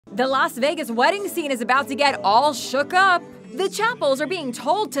The Las Vegas wedding scene is about to get all shook up. The Chappells are being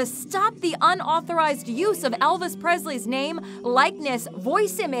told to stop the unauthorized use of Elvis Presley's name, likeness,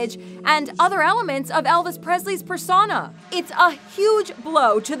 voice image, and other elements of Elvis Presley's persona. It's a huge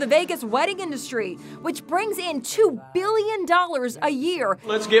blow to the Vegas wedding industry, which brings in $2 billion a year.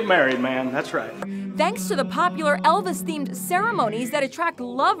 Let's get married, man. That's right. Thanks to the popular Elvis-themed ceremonies that attract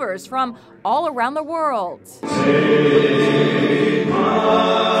lovers from all around the world.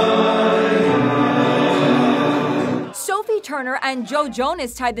 Sophie Turner and Joe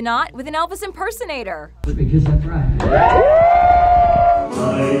Jonas tied the knot with an Elvis impersonator. Because that's right.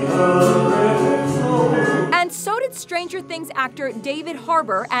 And so did Stranger Things actor David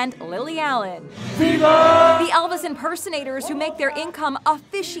Harbour and Lily Allen. The Elvis impersonators who make their income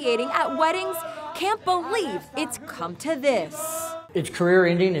officiating at weddings can't believe it's come to this. It's career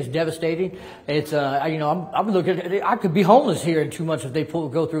ending. It's devastating. It's I'm looking at it. I could be homeless here in 2 months if they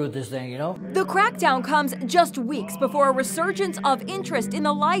go through with this thing, you know? The crackdown comes just weeks before a resurgence of interest in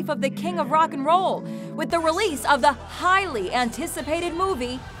the life of the king of rock and roll, with the release of the highly anticipated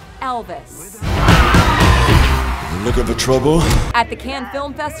movie, Elvis. Look at the trouble. At the Cannes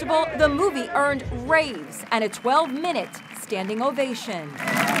Film Festival, the movie earned raves and a 12-minute standing ovation.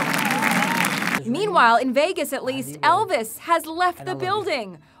 Meanwhile, in Vegas at least, Elvis has left the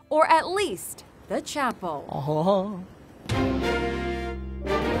building, or at least the chapel.